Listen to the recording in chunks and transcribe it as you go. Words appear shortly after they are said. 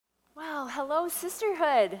Hello,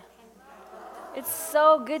 Sisterhood. It's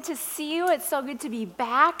so good to see you. It's so good to be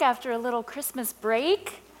back after a little Christmas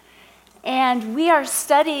break. And we are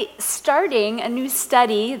starting a new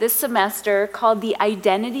study this semester called The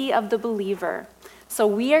Identity of the Believer. So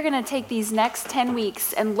we are going to take these next 10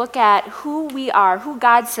 weeks and look at who we are, who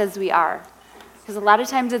God says we are. Because a lot of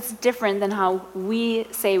times it's different than how we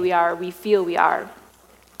say we are, we feel we are.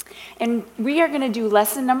 And we are going to do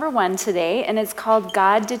lesson number 1 today, and it's called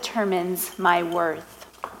God Determines My Worth.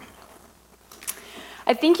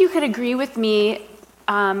 I think you could agree with me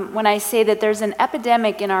when I say that there's an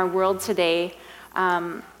epidemic in our world today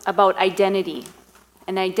about identity,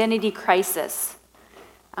 an identity crisis.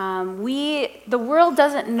 The world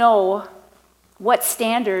doesn't know what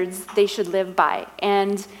standards they should live by,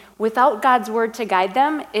 and without God's word to guide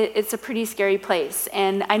them, it's a pretty scary place.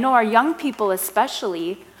 And I know our young people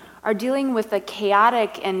especially are dealing with a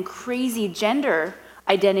chaotic and crazy gender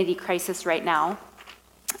identity crisis right now.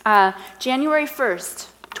 January 1st,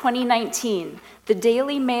 2019, the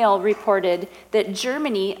Daily Mail reported that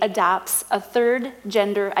Germany adopts a third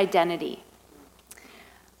gender identity.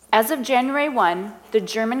 As of January 1, the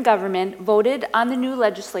German government voted on the new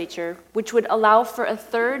legislature, which would allow for a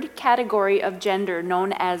third category of gender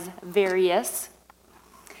known as various,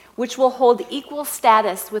 which will hold equal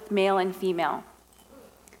status with male and female.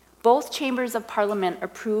 Both chambers of parliament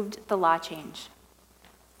approved the law change.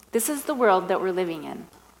 This is the world that we're living in.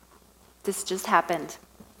 This just happened.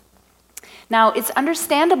 Now, it's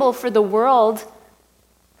understandable for the world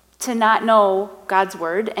to not know God's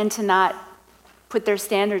word and to not put their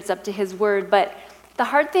standards up to his word, but the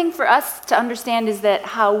hard thing for us to understand is that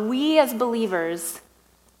how we as believers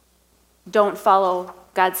don't follow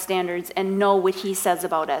God's standards and know what he says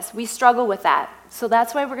about us. We struggle with that. So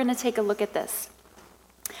that's why we're going to take a look at this.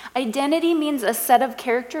 Identity means a set of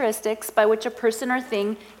characteristics by which a person or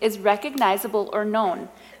thing is recognizable or known,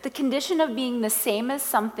 the condition of being the same as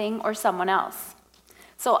something or someone else.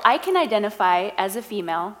 So I can identify as a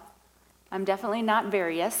female. I'm definitely not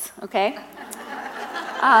various, okay?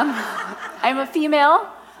 I'm a female,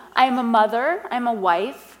 I'm a mother, I'm a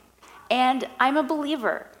wife, and I'm a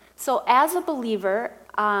believer. So as a believer,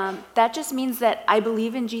 that just means that I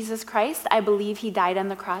believe in Jesus Christ. I believe he died on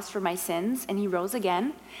the cross for my sins and he rose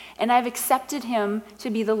again. And I've accepted him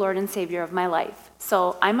to be the Lord and Savior of my life.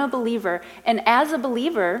 So I'm a believer. And as a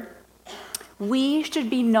believer, we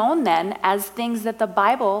should be known then as things that the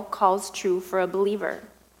Bible calls true for a believer.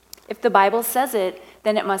 If the Bible says it,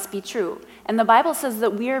 then it must be true. And the Bible says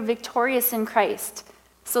that we are victorious in Christ.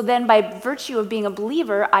 So then by virtue of being a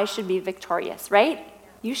believer, I should be victorious, right?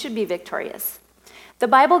 You should be victorious. The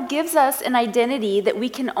Bible gives us an identity that we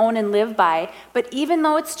can own and live by, but even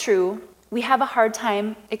though it's true, we have a hard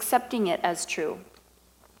time accepting it as true.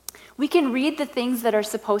 We can read the things that are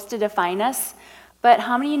supposed to define us, but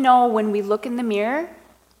how many know when we look in the mirror,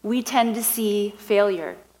 we tend to see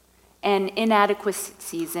failure and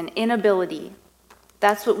inadequacies and inability.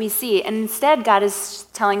 That's what we see. And instead, God is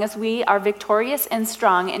telling us we are victorious and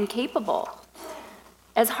strong and capable.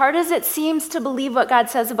 As hard as it seems to believe what God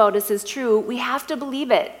says about us is true, we have to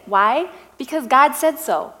believe it. Why? Because God said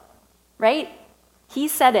so, right? He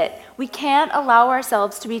said it. We can't allow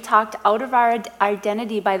ourselves to be talked out of our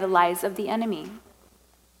identity by the lies of the enemy.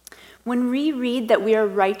 When we read that we are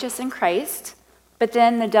righteous in Christ, but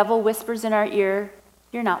then the devil whispers in our ear,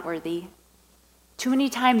 "You're not worthy." Too many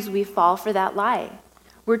times we fall for that lie.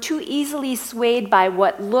 We're too easily swayed by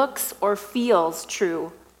what looks or feels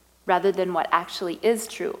true rather than what actually is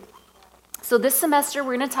true. So this semester,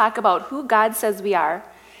 we're going to talk about who God says we are.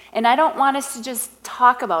 And I don't want us to just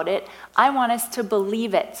talk about it. I want us to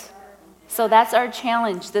believe it. So that's our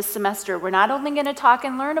challenge this semester. We're not only going to talk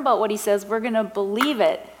and learn about what he says, we're going to believe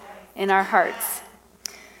it in our hearts.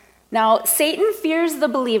 Now, Satan fears the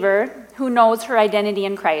believer who knows her identity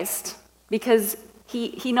in Christ because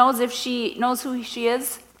he knows if she knows who she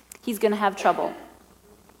is, he's going to have trouble.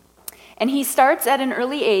 And he starts at an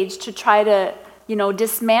early age to try to,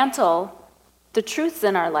 dismantle the truths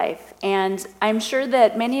in our life. And I'm sure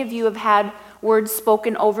that many of you have had words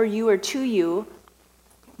spoken over you or to you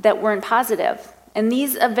that weren't positive. And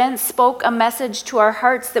these events spoke a message to our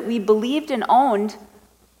hearts that we believed and owned,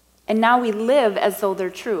 and now we live as though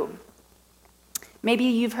they're true. Maybe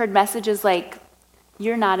you've heard messages like,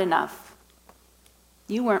 "You're not enough.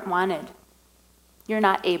 You weren't wanted. You're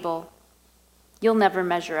not able. You'll never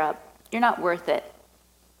measure up. You're not worth it."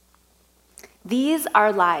 These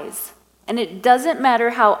are lies, and it doesn't matter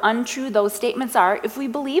how untrue those statements are if we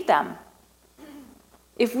believe them.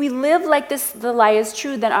 If we live like the lie is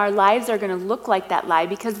true, then our lives are going to look like that lie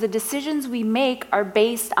because the decisions we make are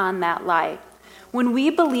based on that lie. When we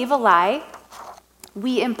believe a lie,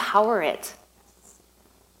 we empower it.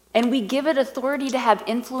 And we give it authority to have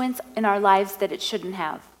influence in our lives that it shouldn't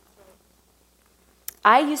have.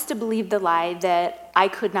 I used to believe the lie that I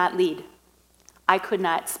could not lead. I could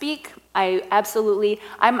not speak.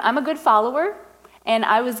 I'm a good follower, and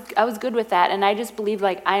I was good with that, and I just believed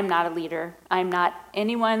like I am not a leader. I'm not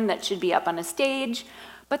anyone that should be up on a stage,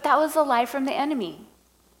 but that was a lie from the enemy.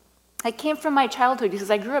 It came from my childhood because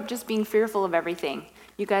I grew up just being fearful of everything.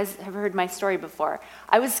 You guys have heard my story before.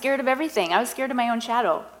 I was scared of everything. I was scared of my own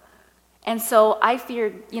shadow. And so I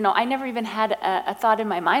feared, I never even had a thought in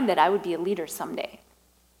my mind that I would be a leader someday.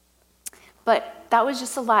 But that was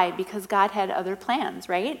just a lie because God had other plans,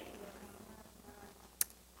 right?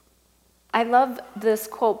 I love this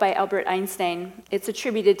quote by Albert Einstein. It's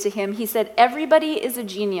attributed to him. He said, "Everybody is a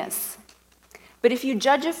genius. But if you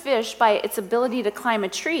judge a fish by its ability to climb a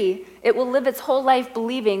tree, it will live its whole life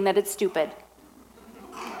believing that it's stupid."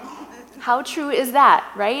 How true is that,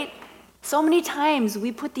 right? So many times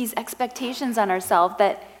we put these expectations on ourselves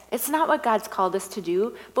that it's not what God's called us to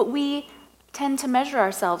do, but we tend to measure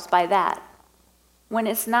ourselves by that when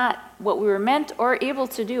it's not what we were meant or able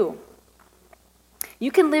to do.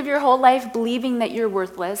 You can live your whole life believing that you're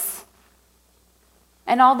worthless,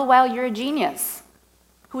 and all the while you're a genius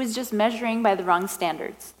who is just measuring by the wrong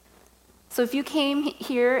standards. So if you came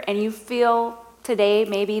here and you feel today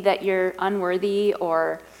maybe that you're unworthy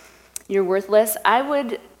or you're worthless, I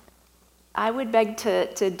would beg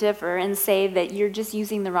to differ and say that you're just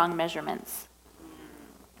using the wrong measurements.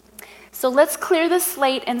 So let's clear the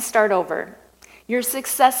slate and start over. Your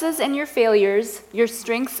successes and your failures, your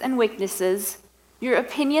strengths and weaknesses, your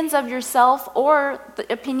opinions of yourself or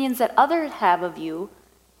the opinions that others have of you,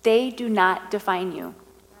 they do not define you.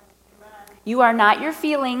 You are not your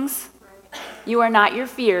feelings, you are not your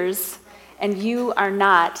fears, and you are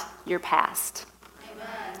not your past.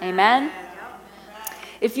 Amen?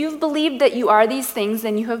 If you've believed that you are these things,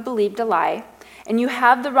 then you have believed a lie, and you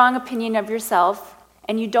have the wrong opinion of yourself,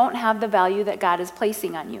 and you don't have the value that God is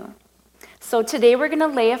placing on you. So today we're going to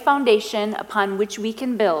lay a foundation upon which we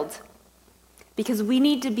can build, because we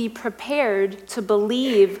need to be prepared to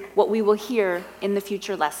believe what we will hear in the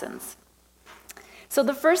future lessons. So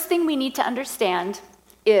the first thing we need to understand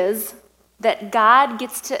is that God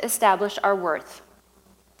gets to establish our worth.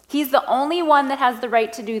 He's the only one that has the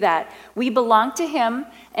right to do that. We belong to him,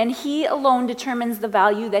 and he alone determines the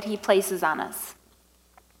value that he places on us.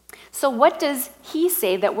 So what does he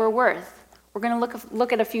say that we're worth? We're going to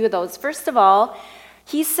look at a few of those. First of all,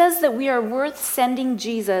 he says that we are worth sending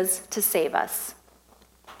Jesus to save us.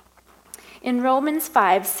 In Romans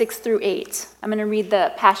 5, 6 through 8, I'm going to read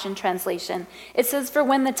the Passion Translation. It says, "For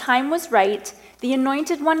when the time was right, the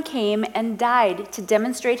Anointed One came and died to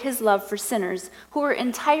demonstrate his love for sinners who were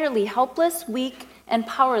entirely helpless, weak, and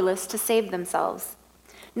powerless to save themselves.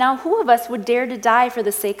 Now, who of us would dare to die for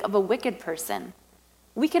the sake of a wicked person?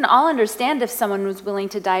 We can all understand if someone was willing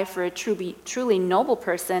to die for a truly noble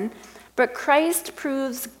person, but Christ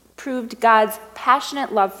proved God's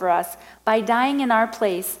passionate love for us by dying in our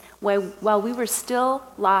place while we were still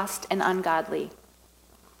lost and ungodly.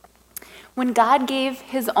 When God gave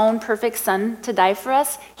his own perfect Son to die for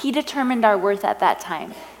us, he determined our worth at that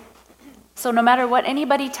time. So no matter what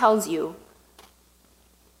anybody tells you,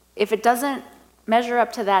 if it doesn't measure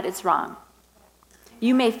up to that, it's wrong.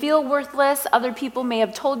 You may feel worthless, other people may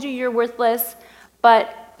have told you you're worthless,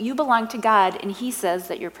 but you belong to God, and he says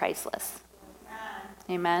that you're priceless.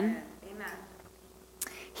 Amen? Amen.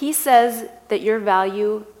 He says that your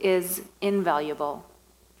value is invaluable.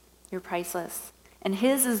 You're priceless. And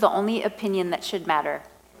his is the only opinion that should matter.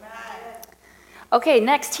 Okay,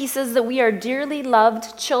 next he says that we are dearly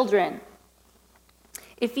loved children.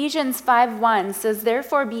 Ephesians 5:1 says,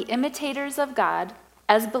 "Therefore be imitators of God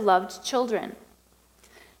as beloved children."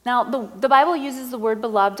 Now, the Bible uses the word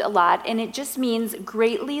beloved a lot, and it just means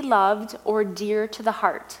greatly loved or dear to the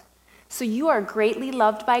heart. So you are greatly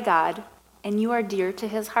loved by God, and you are dear to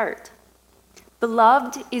his heart.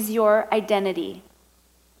 Beloved is your identity.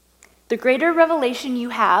 The greater revelation you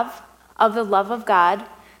have of the love of God,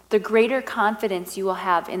 the greater confidence you will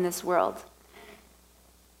have in this world.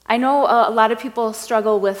 I know a lot of people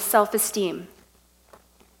struggle with self-esteem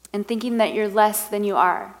and thinking that you're less than you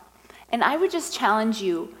are. And I would just challenge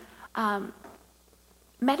you,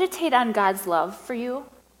 meditate on God's love for you.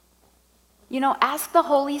 Ask the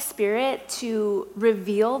Holy Spirit to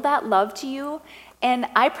reveal that love to you, and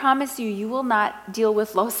I promise you, you will not deal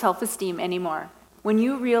with low self-esteem anymore when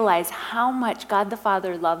you realize how much God the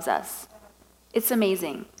Father loves us. It's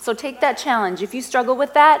amazing. So take that challenge. If you struggle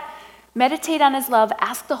with that, meditate on his love.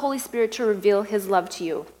 Ask the Holy Spirit to reveal his love to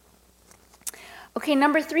you. Okay,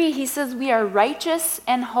 number 3, he says we are righteous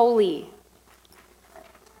and holy.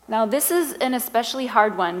 Now, this is an especially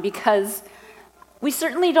hard one because we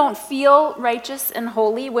certainly don't feel righteous and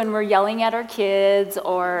holy when we're yelling at our kids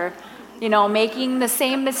or, making the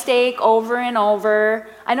same mistake over and over.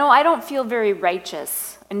 I know I don't feel very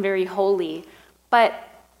righteous and very holy, but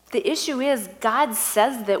the issue is God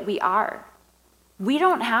says that we are. We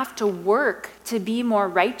don't have to work to be more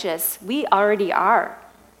righteous. We already are.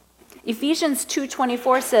 Ephesians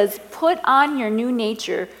 2:24 says, "Put on your new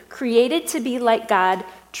nature, created to be like God,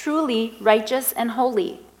 truly righteous and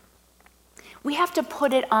holy." We have to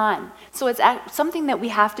put it on. So it's something that we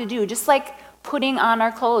have to do, just like putting on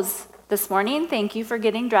our clothes this morning. Thank you for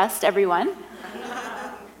getting dressed, everyone.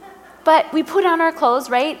 But we put on our clothes,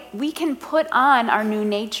 right? We can put on our new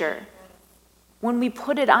nature. When we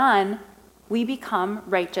put it on, we become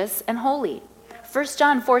righteous and holy. 1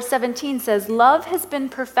 John 4:17 says, "Love has been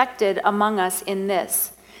perfected among us in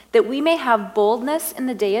this, that we may have boldness in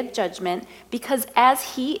the day of judgment, because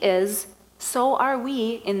as he is, so are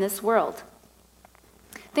we in this world."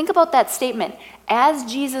 Think about that statement. As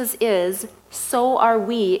Jesus is, so are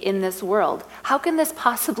we in this world. How can this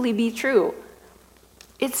possibly be true?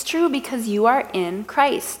 It's true because you are in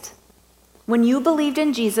Christ. When you believed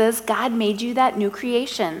in Jesus, God made you that new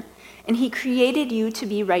creation, and he created you to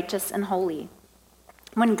be righteous and holy.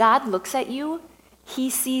 When God looks at you, he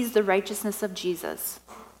sees the righteousness of Jesus.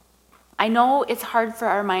 I know it's hard for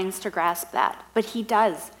our minds to grasp that, but he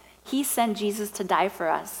does. He sent Jesus to die for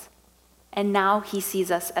us, and now he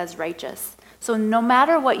sees us as righteous. So no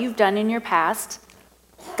matter what you've done in your past,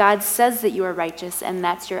 God says that you are righteous, and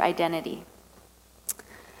that's your identity.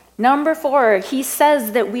 Number 4, he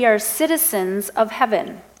says that we are citizens of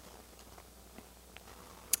heaven.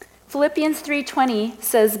 Philippians 3:20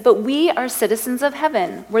 says, "But we are citizens of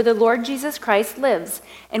heaven, where the Lord Jesus Christ lives,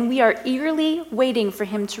 and we are eagerly waiting for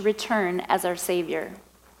him to return as our Savior."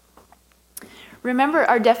 Remember,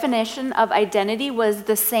 our definition of identity was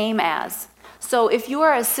the same as. So if you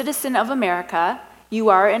are a citizen of America, you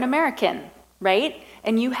are an American, right?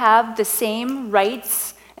 And you have the same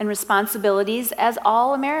rights and responsibilities as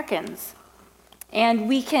all Americans. And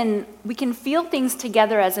we can feel things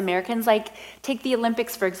together as Americans, like take the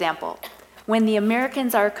Olympics, for example. When the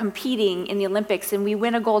Americans are competing in the Olympics and we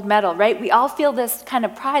win a gold medal, right? We all feel this kind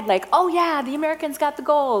of pride, like, oh yeah, the Americans got the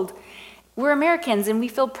gold. We're Americans and we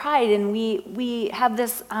feel pride and we have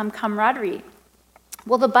this camaraderie.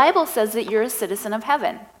 Well, the Bible says that you're a citizen of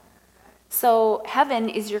heaven. So heaven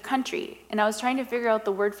is your country. And I was trying to figure out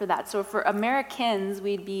the word for that. So for Americans,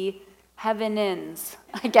 we'd be heavenins,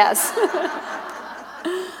 I guess.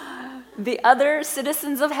 The other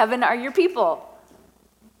citizens of heaven are your people,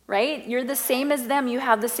 right? You're the same as them. You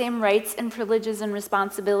have the same rights and privileges and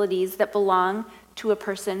responsibilities that belong to a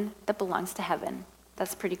person that belongs to heaven.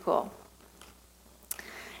 That's pretty cool.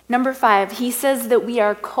 Number 5, he says that we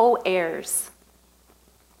are co-heirs.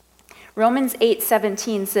 Romans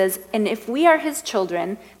 8:17 says, "And if we are his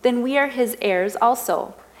children, then we are his heirs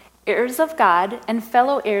also, heirs of God and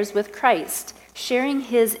fellow heirs with Christ, sharing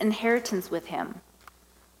his inheritance with him."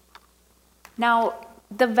 Now,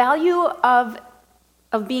 the value of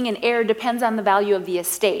being an heir depends on the value of the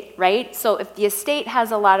estate, right? So if the estate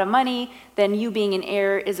has a lot of money, then you being an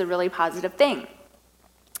heir is a really positive thing.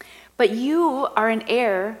 But you are an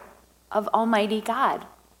heir of Almighty God.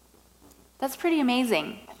 That's pretty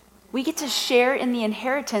amazing. We get to share in the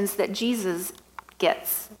inheritance that Jesus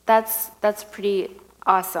gets. That's pretty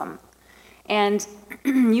awesome. And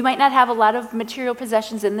you might not have a lot of material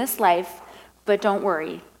possessions in this life, but don't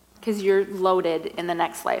worry, because you're loaded in the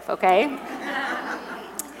next life, okay?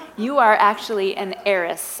 You are actually an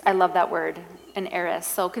heiress. I love that word, an heiress.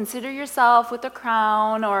 So consider yourself with a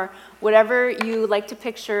crown or whatever you like to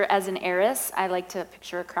picture as an heiress. I like to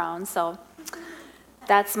picture a crown, so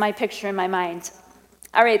that's my picture in my mind.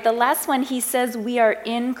 All right, the last one, he says we are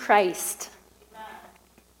in Christ.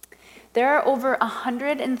 There are over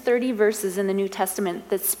 130 verses in the New Testament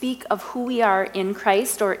that speak of who we are in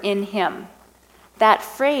Christ or in him. That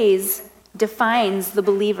phrase defines the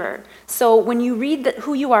believer. So when you read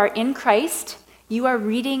who you are in Christ, you are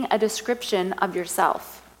reading a description of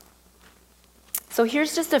yourself. So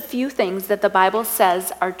here's just a few things that the Bible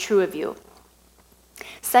says are true of you.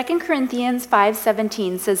 2 Corinthians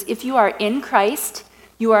 5:17 says, "If you are in Christ,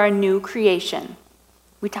 you are a new creation."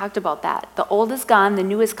 We talked about that. The old is gone, the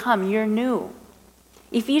new has come, you're new.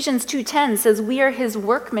 Ephesians 2:10 says, "We are his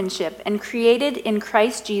workmanship and created in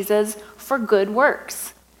Christ Jesus for good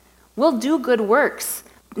works." We'll do good works,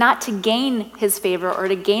 not to gain his favor or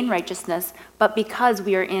to gain righteousness, but because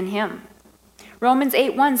we are in him. Romans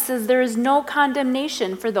 8:1 says there is no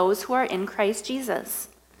condemnation for those who are in Christ Jesus.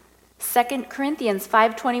 2 Corinthians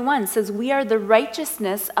 5:21 says we are the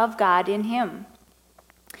righteousness of God in him.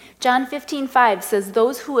 John 15:5 says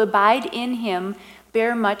those who abide in him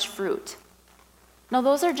bear much fruit. Now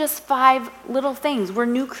those are just 5 little things. We're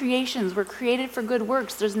new creations. We're created for good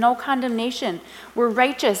works. There's no condemnation. We're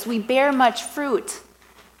righteous. We bear much fruit.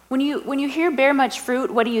 When you hear bear much fruit,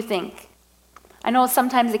 what do you think? I know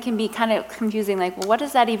sometimes it can be kind of confusing, like, well, what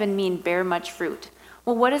does that even mean, bear much fruit?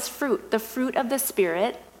 Well, what is fruit? The fruit of the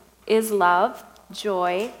Spirit is love,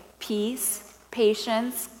 joy, peace,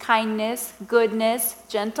 patience, kindness, goodness,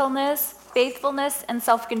 gentleness, faithfulness, and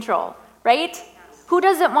self-control, right? Who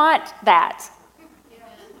doesn't want that?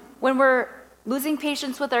 When we're losing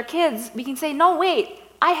patience with our kids, we can say, no, wait,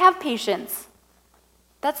 I have patience.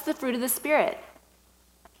 That's the fruit of the Spirit.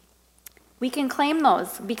 We can claim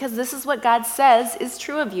those because this is what God says is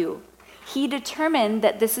true of you. He determined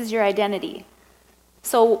that this is your identity.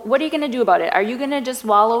 So what are you going to do about it? Are you going to just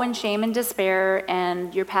wallow in shame and despair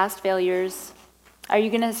and your past failures? Are you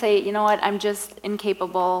going to say, you know what, I'm just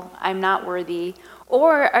incapable, I'm not worthy?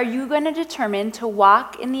 Or are you going to determine to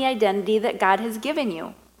walk in the identity that God has given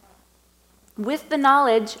you with the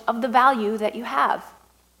knowledge of the value that you have?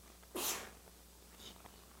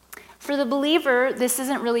 For the believer, this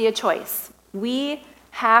isn't really a choice. We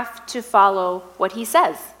have to follow what he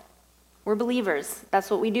says. We're believers. That's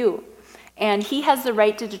what we do. And he has the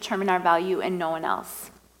right to determine our value and no one else.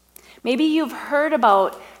 Maybe you've heard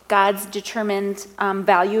about God's determined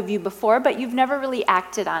value of you before, but you've never really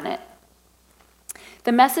acted on it.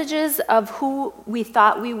 The messages of who we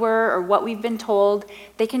thought we were or what we've been told,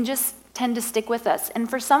 they can just tend to stick with us. And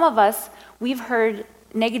for some of us, we've heard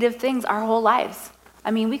negative things our whole lives. I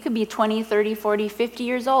mean, we could be 20, 30, 40, 50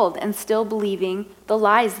 years old and still believing the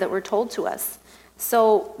lies that were told to us.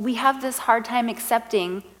 So we have this hard time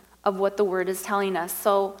accepting of what the Word is telling us.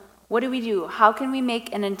 So what do? How can we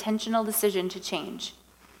make an intentional decision to change?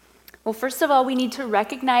 Well, first of all, we need to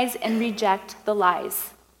recognize and reject the lies.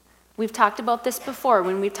 We've talked about this before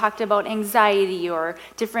when we've talked about anxiety or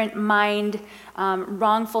different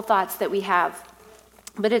wrongful thoughts that we have.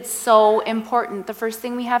 But it's so important. The first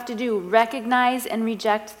thing we have to do, recognize and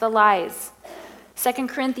reject the lies. 2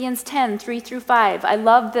 Corinthians 10, 3-5. I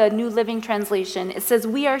love the New Living Translation. It says,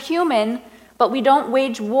 we are human, but we don't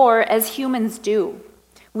wage war as humans do.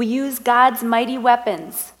 We use God's mighty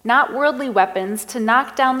weapons, not worldly weapons, to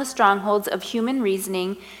knock down the strongholds of human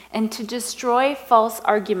reasoning and to destroy false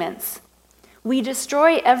arguments. We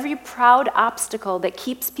destroy every proud obstacle that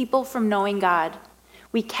keeps people from knowing God.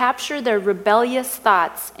 We capture their rebellious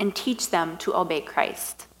thoughts and teach them to obey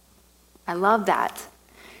Christ. I love that.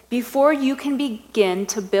 Before you can begin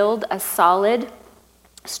to build a solid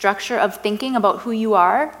structure of thinking about who you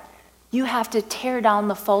are, you have to tear down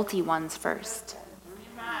the faulty ones first.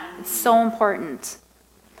 It's so important.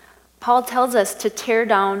 Paul tells us to tear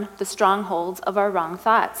down the strongholds of our wrong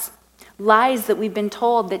thoughts. Lies that we've been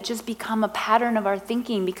told that just become a pattern of our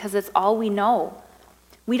thinking because it's all we know.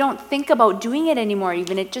 We don't think about doing it anymore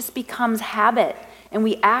even. It just becomes habit, and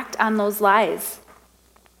we act on those lies.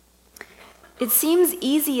 It seems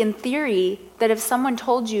easy in theory that if someone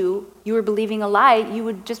told you you were believing a lie, you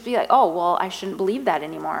would just be like, oh, well, I shouldn't believe that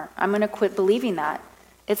anymore. I'm going to quit believing that.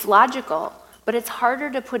 It's logical, but it's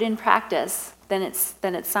harder to put in practice than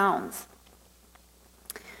it sounds.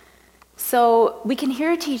 So we can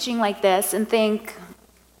hear a teaching like this and think,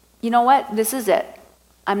 you know what, this is it.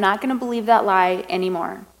 I'm not going to believe that lie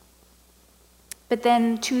anymore. But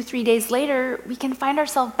then 2-3 days later, we can find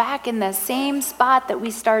ourselves back in the same spot that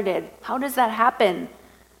we started. How does that happen?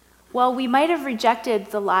 Well, we might have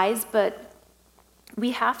rejected the lies, but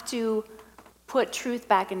we have to put truth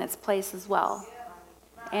back in its place as well.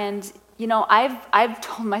 And, you know, I've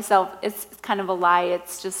told myself, it's kind of a lie,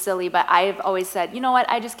 it's just silly, but I've always said, you know what,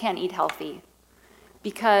 I just can't eat healthy.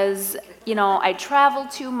 Because, you know, I travel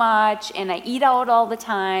too much and I eat out all the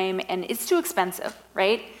time and it's too expensive,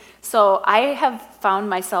 right? So I have found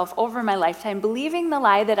myself over my lifetime believing the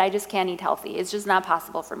lie that I just can't eat healthy. It's just not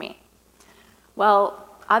possible for me. Well,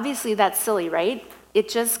 obviously that's silly, right? It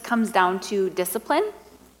just comes down to discipline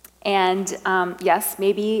and, yes,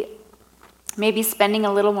 maybe spending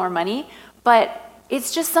a little more money, but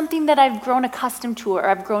it's just something that I've grown accustomed to or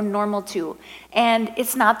I've grown normal to, and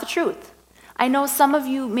it's not the truth. I know some of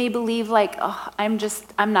you may believe like, oh, I'm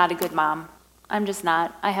not a good mom. I'm just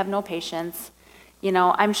not. I have no patience. You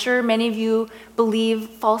know, I'm sure many of you believe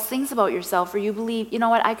false things about yourself, or you believe, you know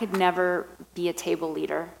what, I could never be a table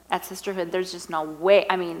leader at Sisterhood. There's just no way.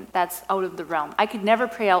 I mean, that's out of the realm. I could never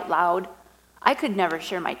pray out loud. I could never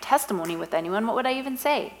share my testimony with anyone. What would I even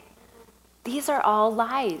say? These are all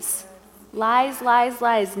lies. Lies, lies,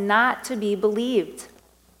 lies, not to be believed.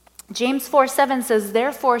 James 4:7 says,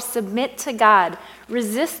 "Therefore submit to God,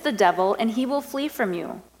 resist the devil, and he will flee from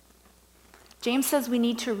you." James says we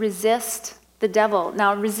need to resist the devil.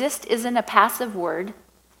 Now, resist isn't a passive word.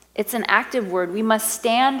 It's an active word. We must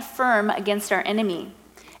stand firm against our enemy,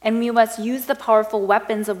 and we must use the powerful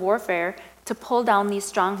weapons of warfare to pull down these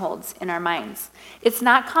strongholds in our minds. It's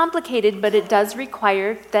not complicated, but it does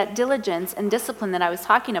require that diligence and discipline that I was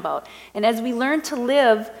talking about. And as we learn to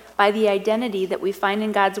live by the identity that we find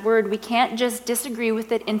in God's word, we can't just disagree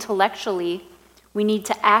with it intellectually. We need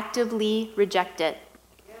to actively reject it.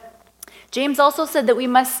 James also said that we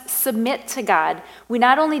must submit to God. We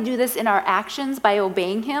not only do this in our actions by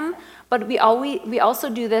obeying him, but we also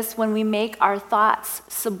do this when we make our thoughts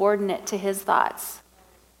subordinate to his thoughts.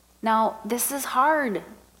 Now, this is hard.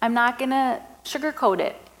 I'm not going to sugarcoat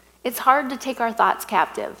it. It's hard to take our thoughts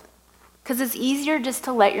captive because it's easier just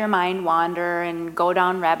to let your mind wander and go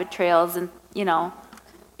down rabbit trails and,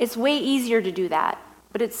 it's way easier to do that.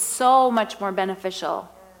 But it's so much more beneficial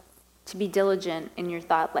to be diligent in your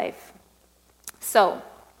thought life. So,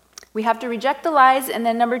 we have to reject the lies, and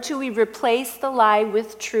then number 2, we replace the lie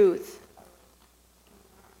with truth.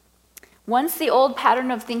 Once the old pattern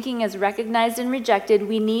of thinking is recognized and rejected,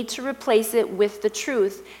 we need to replace it with the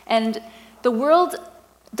truth. And the world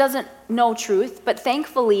doesn't know truth, but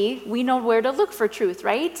thankfully, we know where to look for truth,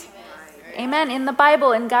 right? Amen. In the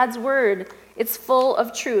Bible, in God's word, it's full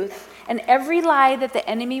of truth. And every lie that the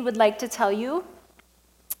enemy would like to tell you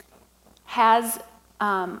has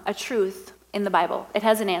a truth in the Bible. It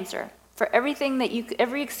has an answer for everything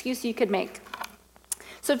every excuse you could make.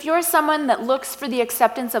 So if you're someone that looks for the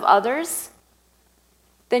acceptance of others,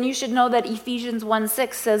 then you should know that Ephesians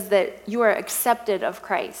 1:6 says that you are accepted of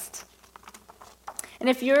Christ. And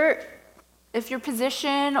if your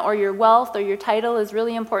position or your wealth or your title is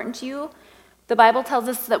really important to you, the Bible tells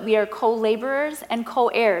us that we are co-laborers and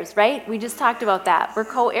co-heirs, right? We just talked about that. We're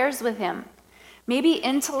co-heirs with him. Maybe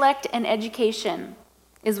intellect and education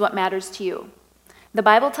is what matters to you. The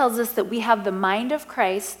Bible tells us that we have the mind of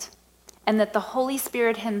Christ and that the Holy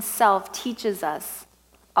Spirit himself teaches us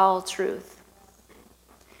all truth.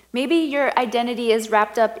 Maybe your identity is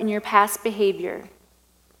wrapped up in your past behavior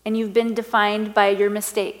and you've been defined by your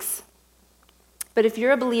mistakes. But if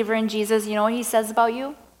you're a believer in Jesus, you know what he says about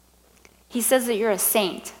you? He says that you're a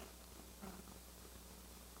saint.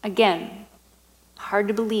 Again, hard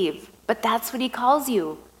to believe, but that's what he calls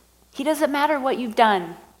you. He doesn't matter what you've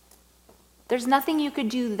done. There's nothing you could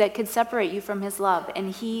do that could separate you from his love,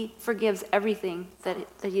 and he forgives everything that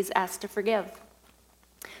he's asked to forgive.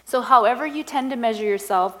 So however you tend to measure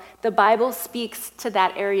yourself, the Bible speaks to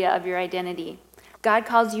that area of your identity. God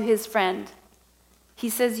calls you his friend. He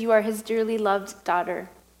says you are his dearly loved daughter.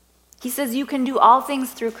 He says you can do all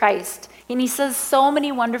things through Christ. And he says so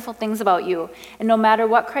many wonderful things about you. And no matter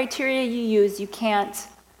what criteria you use, you can't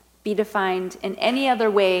be defined in any other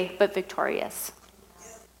way but victorious.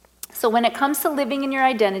 So when it comes to living in your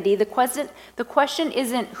identity, the question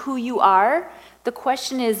isn't who you are. The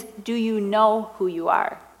question is, do you know who you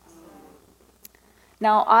are?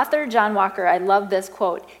 Now, author John Walker, I love this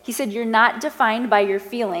quote. He said, "You're not defined by your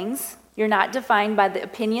feelings. You're not defined by the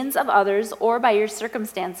opinions of others or by your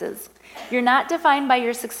circumstances. You're not defined by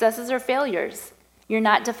your successes or failures. You're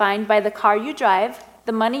not defined by the car you drive,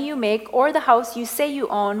 the money you make, or the house you say you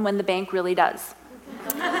own when the bank really does.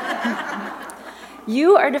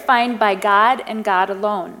 You are defined by God and God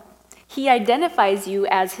alone. He identifies you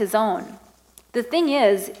as his own. The thing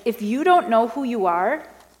is, if you don't know who you are,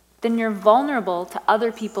 then you're vulnerable to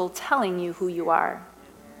other people telling you who you are.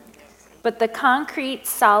 But the concrete,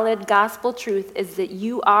 solid gospel truth is that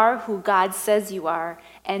you are who God says you are,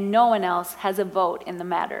 and no one else has a vote in the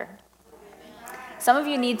matter." Some of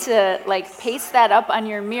you need to paste that up on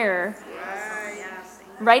your mirror,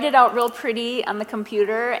 write it out real pretty on the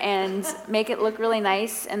computer, and make it look really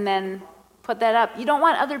nice, and then put that up. You don't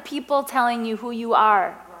want other people telling you who you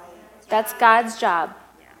are. That's God's job.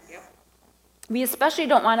 We especially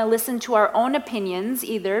don't want to listen to our own opinions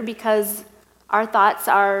either, because our thoughts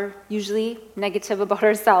are usually negative about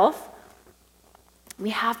ourselves.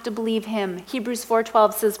 We have to believe him. Hebrews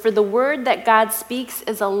 4:12 says, "For the word that God speaks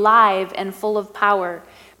is alive and full of power,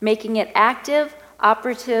 making it active,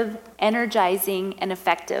 operative, energizing, and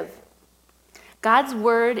effective." God's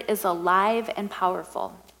word is alive and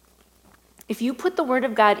powerful. If you put the word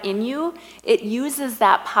of God in you, it uses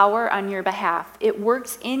that power on your behalf. It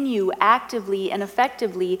works in you actively and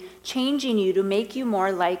effectively, changing you to make you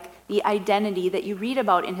more like the identity that you read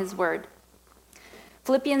about in his word.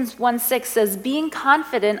 Philippians 1:6 says, being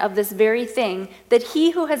confident of this very thing, that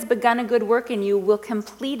he who has begun a good work in you will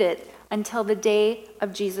complete it until the day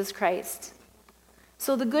of Jesus Christ.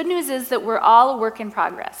 So the good news is that we're all a work in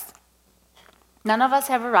progress. None of us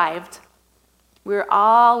have arrived. We're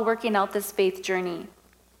all working out this faith journey.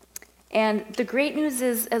 And the great news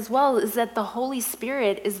is, as well, is that the Holy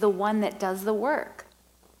Spirit is the one that does the work.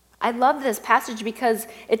 I love this passage because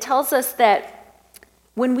it tells us that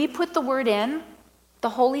when we put the word in, the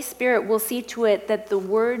Holy Spirit will see to it that the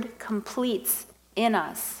word completes in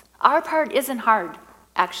us. Our part isn't hard,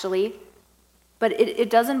 actually, but it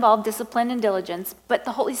does involve discipline and diligence, but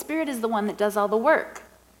the Holy Spirit is the one that does all the work.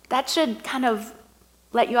 That should kind of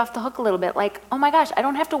let you off the hook a little bit, like, oh my gosh, I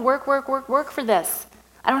don't have to work for this.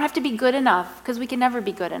 I don't have to be good enough, because we can never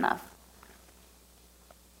be good enough.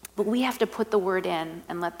 But we have to put the word in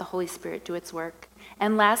and let the Holy Spirit do its work.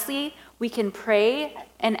 And lastly, we can pray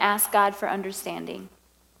and ask God for understanding.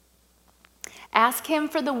 Ask him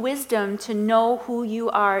for the wisdom to know who you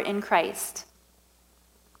are in Christ.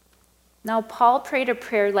 Now, Paul prayed a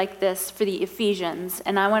prayer like this for the Ephesians,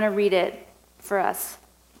 and I want to read it for us.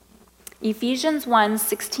 Ephesians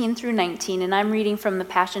 1:16 through 19, and I'm reading from the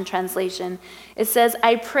Passion Translation. It says,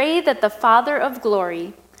 I pray that the Father of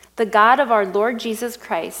glory, the God of our Lord Jesus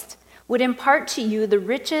Christ, would impart to you the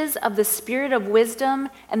riches of the spirit of wisdom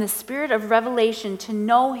and the spirit of revelation to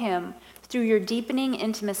know him through your deepening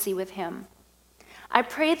intimacy with him. I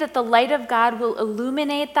pray that the light of God will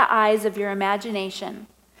illuminate the eyes of your imagination,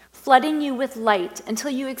 flooding you with light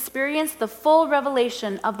until you experience the full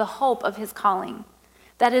revelation of the hope of his calling.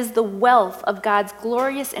 That is the wealth of God's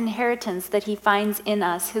glorious inheritance that he finds in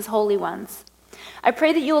us, his holy ones. I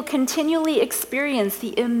pray that you will continually experience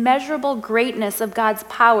the immeasurable greatness of God's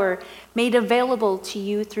power made available to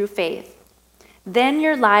you through faith. Then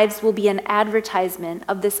your lives will be an advertisement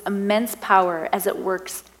of this immense power as it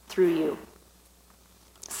works through you.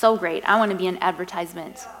 So great. I want to be an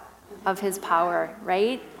advertisement of his power,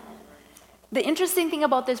 right? The interesting thing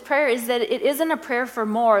about this prayer is that it isn't a prayer for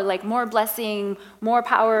more, like more blessing, more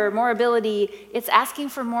power, more ability. It's asking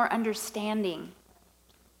for more understanding.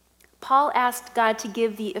 Paul asked God to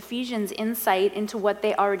give the Ephesians insight into what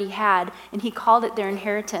they already had, and he called it their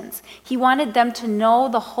inheritance. He wanted them to know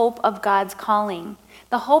the hope of God's calling.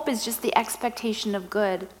 The hope is just the expectation of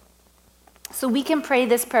good. So we can pray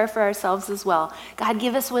this prayer for ourselves as well. God,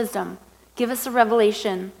 give us wisdom. Give us a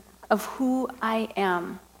revelation of who I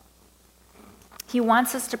am. He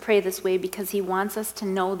wants us to pray this way because he wants us to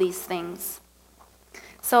know these things.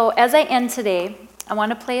 So as I end today, I want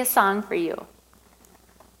to play a song for you.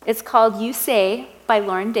 It's called You Say by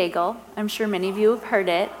Lauren Daigle. I'm sure many of you have heard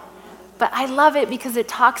it. But I love it because it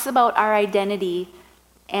talks about our identity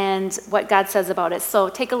and what God says about it. So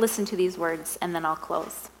take a listen to these words and then I'll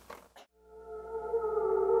close.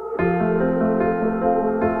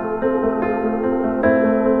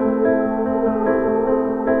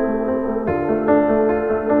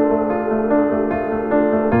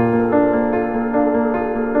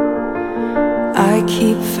 I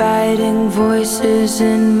keep fighting voices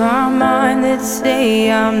in my mind that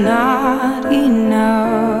say I'm not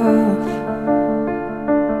enough.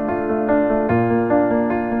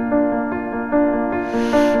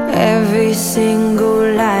 Every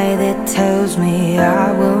single lie that tells me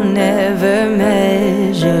I will never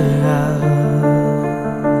measure up.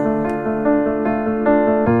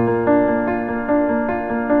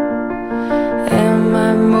 Am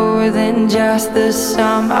I more than just the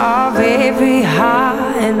sum of every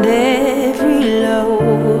high and every low?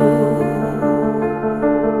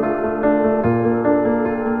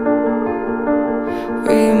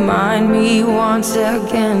 Remind me once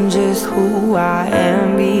again just who I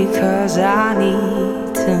am, because I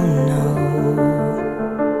need to know.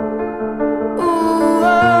 Ooh,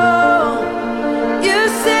 oh, you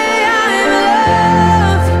say I'm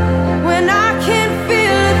loved when I can't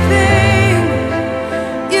feel a thing.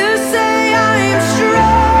 You say I am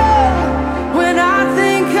strong when I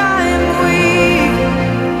think I am weak.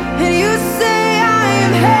 And you say I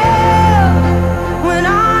am held when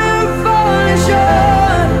I am falling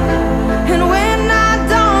short. And when I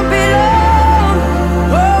don't belong,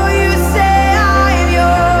 oh, you say I am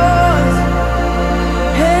yours.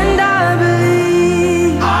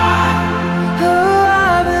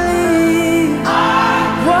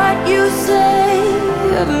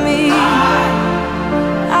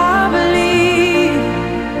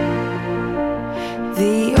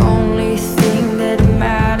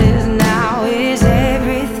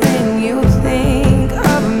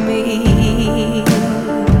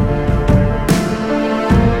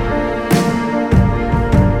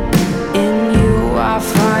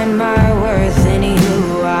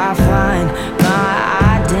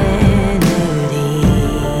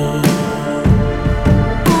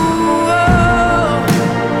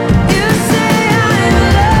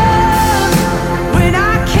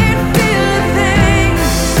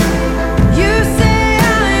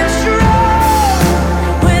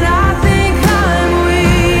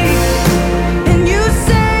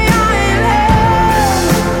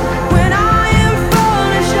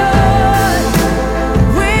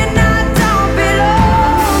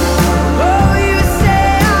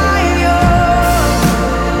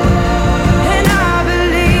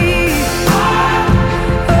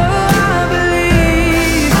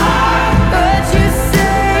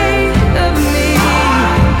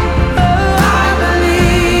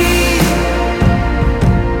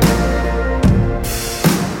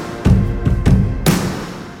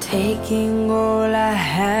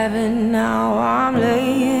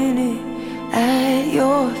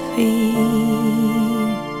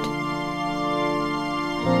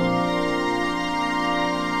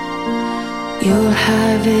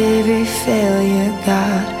 have every failure,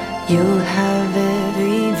 God. You'll have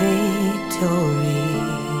every victory.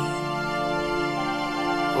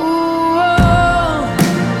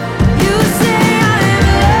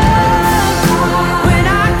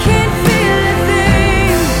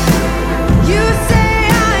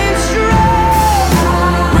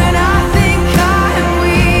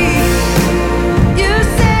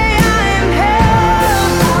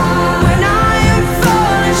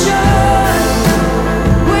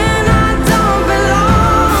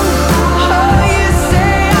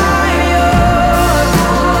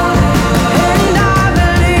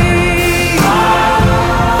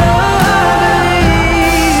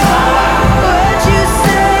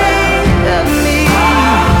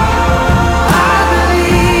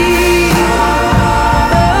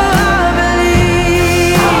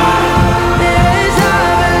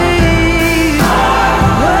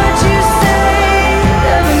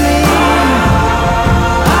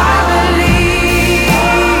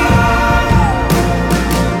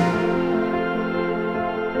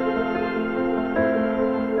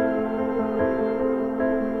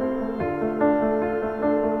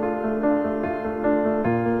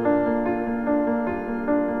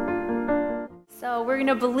 So we're going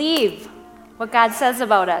to believe what God says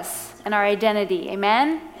about us and our identity.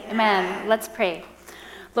 Amen? Amen. Let's pray.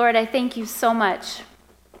 Lord, I thank you so much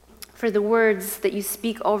for the words that you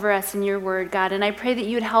speak over us in your word, God. And I pray that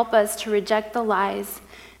you would help us to reject the lies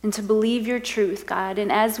and to believe your truth, God.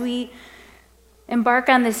 And as we embark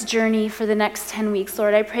on this journey for the next 10 weeks,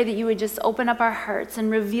 Lord, I pray that you would just open up our hearts and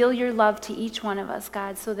reveal your love to each one of us,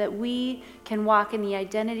 God, so that we can walk in the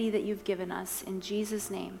identity that you've given us. In Jesus'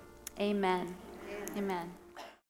 name, amen. Amen.